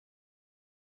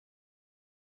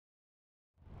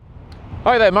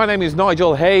Hi there, my name is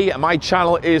Nigel. Hey, my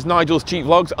channel is Nigel's Cheap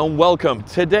Vlogs and welcome.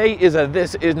 Today is a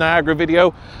This is Niagara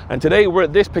video and today we're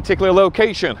at this particular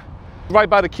location. Right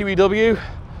by the QEW.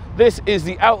 This is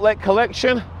the outlet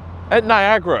collection at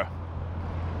Niagara.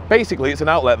 Basically, it's an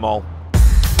outlet mall.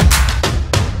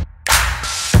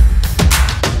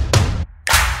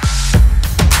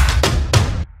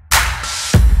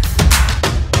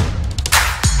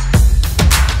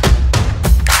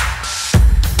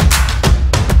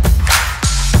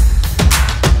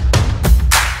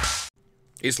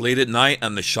 It's late at night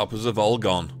and the shoppers have all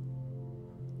gone.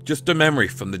 Just a memory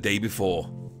from the day before.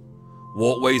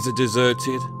 Walkways are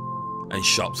deserted and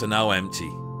shops are now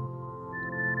empty.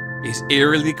 It's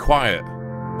eerily quiet,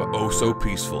 but oh so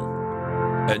peaceful.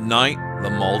 At night, the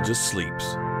mall just sleeps.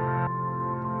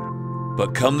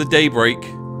 But come the daybreak,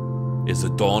 it's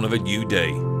the dawn of a new day.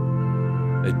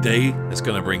 A day that's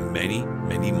going to bring many,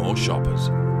 many more shoppers.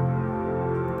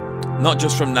 Not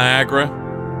just from Niagara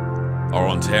or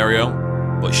Ontario,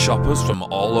 but shoppers from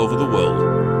all over the world.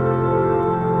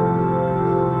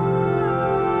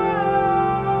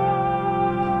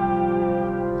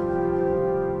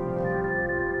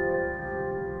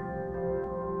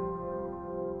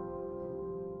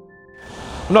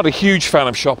 I'm not a huge fan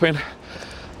of shopping,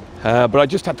 but I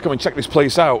just had to come and check this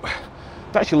place out.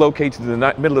 It's actually located in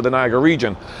the middle of the Niagara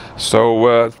region,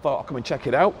 so I thought I'll come and check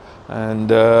it out.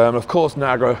 And of course,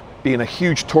 Niagara being a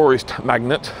huge tourist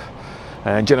magnet,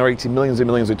 and generating millions and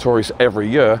millions of tourists every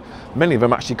year, many of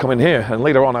them actually come in here, and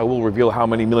later on I will reveal how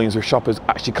many millions of shoppers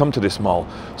actually come to this mall.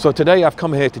 So today I've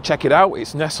come here to check it out.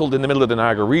 It's nestled in the middle of the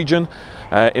Niagara region,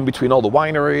 in between all the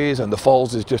wineries, and the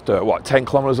falls is just what, 10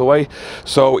 kilometers away.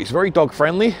 So it's very dog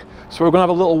friendly, so we're gonna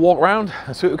have a little walk around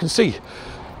and see what we can see,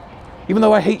 even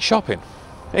though I hate shopping.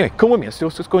 Anyway, come with me, let's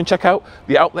just go and check out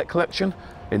the outlet collection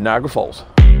in Niagara Falls.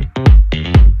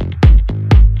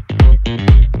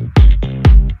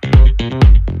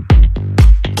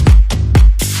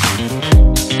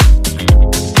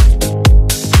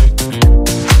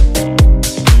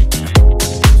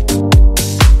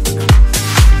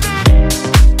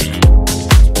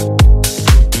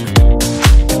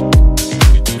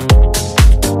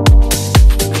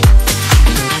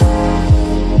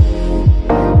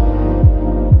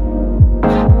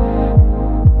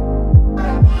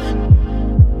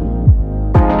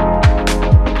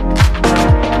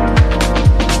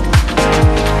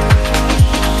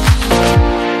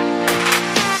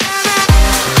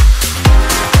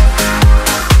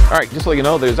 Alright, just so you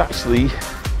know, there's actually,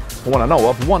 from what I know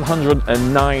of,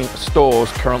 109 stores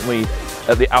currently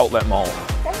at the outlet mall.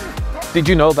 Did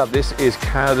you know that this is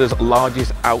Canada's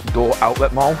largest outdoor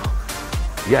outlet mall?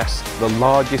 Yes, the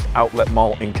largest outlet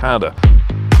mall in Canada.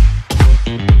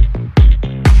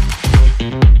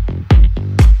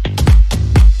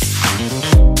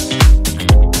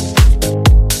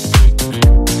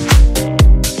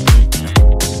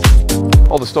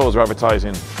 All the stores are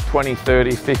advertising 20,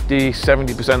 30, 50,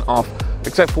 70% off,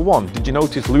 except for one. Did you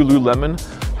notice Lululemon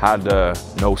had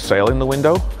no sale in the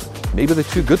window? Maybe they're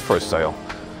too good for a sale.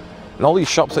 And all these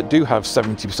shops that do have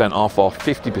 70% off or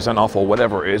 50% off or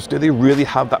whatever it is, do they really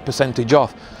have that percentage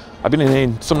off? I've been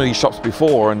in some of these shops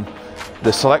before and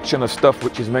the selection of stuff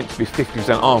which is meant to be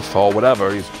 50% off or whatever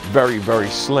is very, very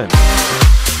slim.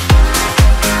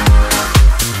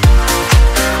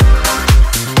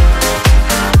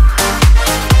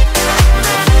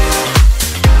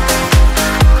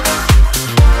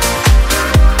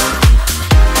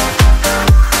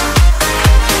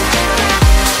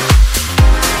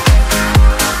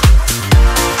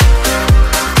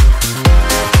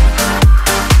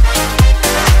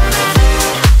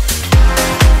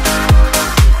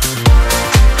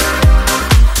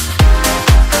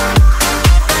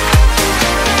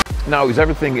 Now, is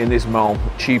everything in this mall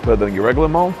cheaper than your regular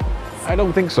mall? I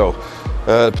don't think so.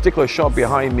 The particular shop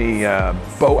behind me,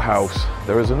 Boathouse,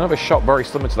 there is another shop very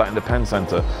similar to that in the Penn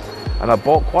Centre. And I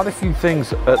bought quite a few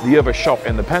things at the other shop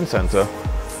in the Penn Centre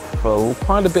for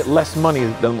quite a bit less money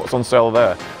than what's on sale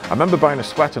there. I remember buying a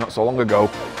sweater not so long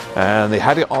ago and they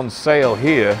had it on sale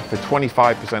here for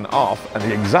 25% off, and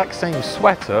the exact same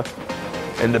sweater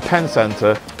in the Penn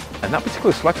Centre, and that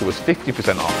particular sweater was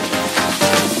 50% off.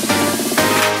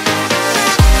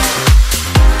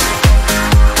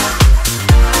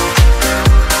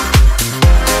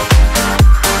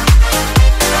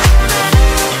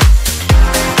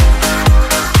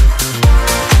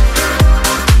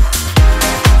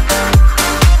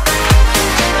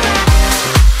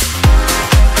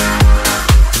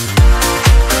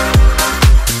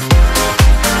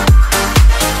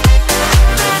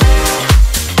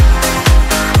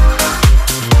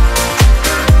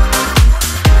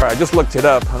 I just looked it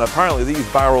up, and apparently these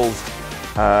barrels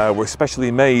were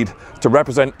specially made to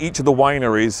represent each of the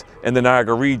wineries in the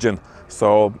Niagara region.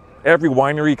 So every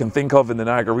winery you can think of in the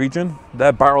Niagara region,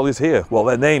 their barrel is here. Well,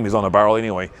 their name is on a barrel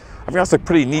anyway. I think that's a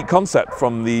pretty neat concept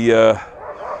from the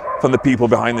people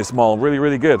behind this mall. Really,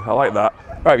 really good. I like that.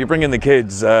 Right, if you bring in the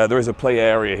kids, there is a play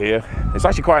area here. It's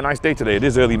actually quite a nice day today. It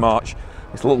is early March.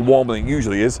 It's a little warmer than it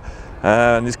usually is.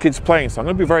 And there's kids playing, so I'm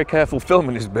going to be very careful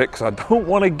filming this bit because I don't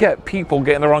want to get people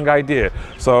getting the wrong idea.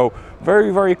 So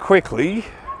very, very quickly,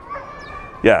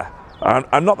 yeah,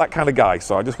 I'm not that kind of guy,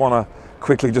 so I just want to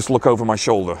quickly just look over my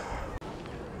shoulder.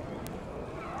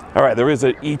 All right, there is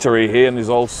an eatery here, and there's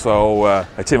also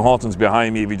a Tim Hortons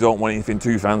behind me if you don't want anything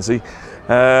too fancy.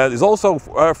 There's also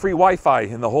free Wi-Fi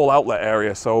in the whole outlet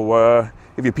area, so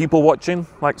if you're people watching,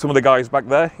 like some of the guys back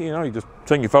there, you know, you just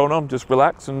turn your phone on, just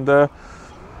relax and,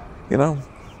 you know,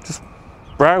 just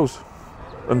browse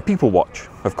and people watch,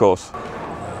 of course.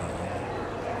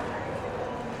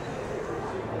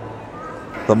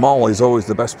 The mall is always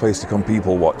the best place to come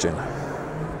people watching.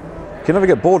 You can never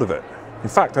get bored of it. In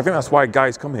fact, I think that's why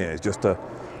guys come here, is just to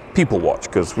people watch,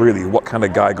 because really, what kind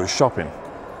of guy goes shopping?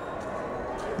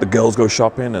 The girls go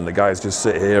shopping and the guys just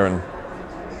sit here and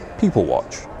people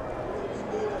watch.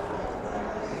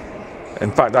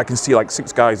 In fact, I can see like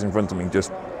 6 guys in front of me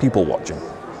just people watching.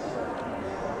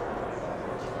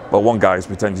 Well, one guy is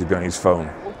pretending to be on his phone.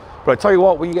 But I tell you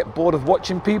what, when you get bored of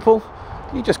watching people,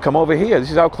 you just come over here.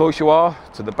 This is how close you are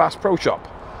to the Bass Pro Shop.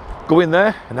 Go in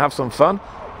there and have some fun.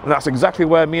 And that's exactly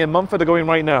where me and Mumford are going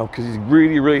right now, because he's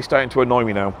really, really starting to annoy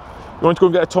me now. You want to go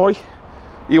and get a toy?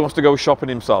 He wants to go shopping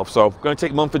himself. So I'm going to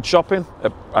take Mumford shopping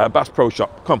at Bass Pro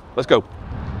Shop. Come, let's go. You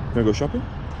want to go shopping?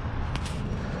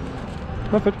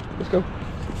 Mumford, let's go.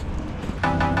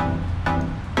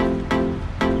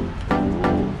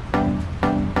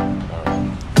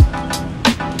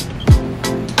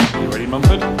 You ready,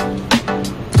 Mumford?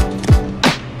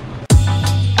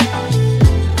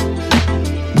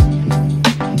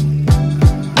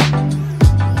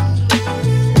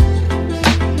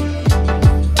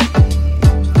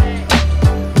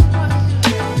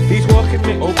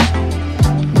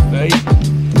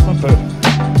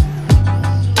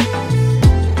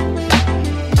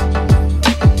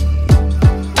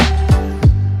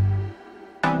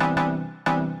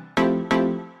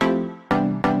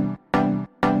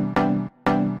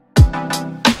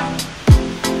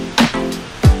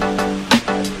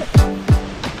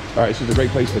 Alright, this is a great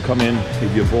place to come in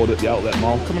if you're bored at the outlet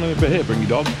mall. Come on over here, bring your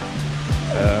dog,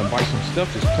 buy some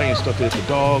stuff. There's plenty of stuff here for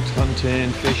dogs,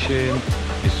 hunting, fishing.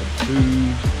 There's some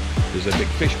food. There's a big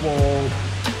fish wall.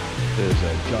 There's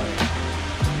a giant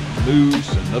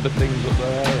moose and other things up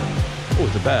there. Oh,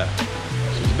 there's a bear. So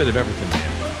there's a bit of everything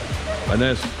here. And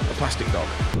there's a plastic dog.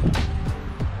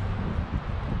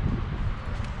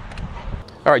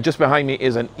 All right, just behind me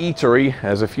is an eatery.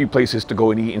 There's a few places to go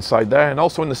and eat inside there. And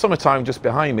also in the summertime, just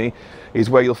behind me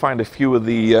is where you'll find a few of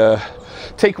the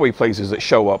takeaway places that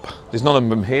show up. There's none of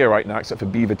them here right now, except for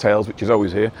Beaver Tails, which is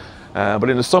always here. But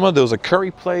in the summer, there was a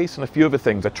curry place and a few other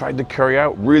things. I tried the curry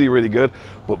out, really, really good.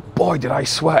 But boy, did I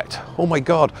sweat. Oh my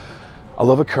God. I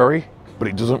love a curry, but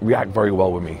it doesn't react very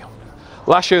well with me.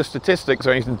 Last year's statistics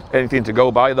or anything to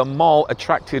go by, the mall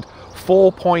attracted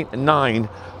 4.9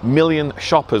 million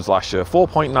shoppers last year.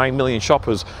 4.9 million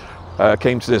shoppers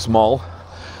came to this mall,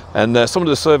 and some of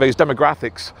the surveys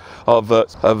demographics of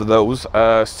those,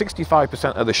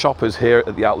 65% of the shoppers here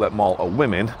at the outlet mall are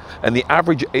women, and the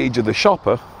average age of the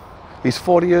shopper is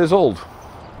 40 years old.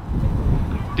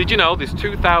 Did you know there's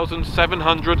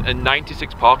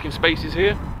 2,796 parking spaces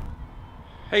here?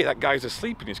 Hey, that guy's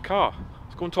asleep in his car.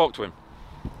 Let's go and talk to him.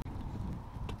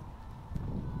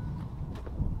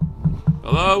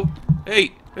 Hello?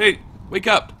 Hey, wake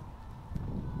up.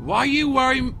 Why are you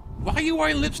wearing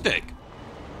lipstick?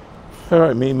 All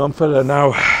right, me and Mumford are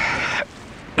now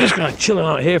just gonna chill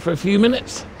out here for a few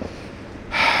minutes.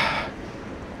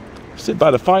 Sit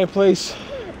by the fireplace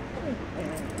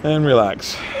and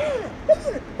relax.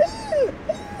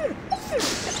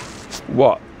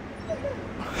 What?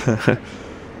 I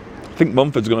think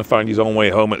Mumford's gonna find his own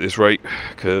way home at this rate,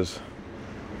 because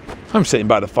I'm sitting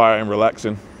by the fire and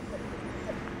relaxing.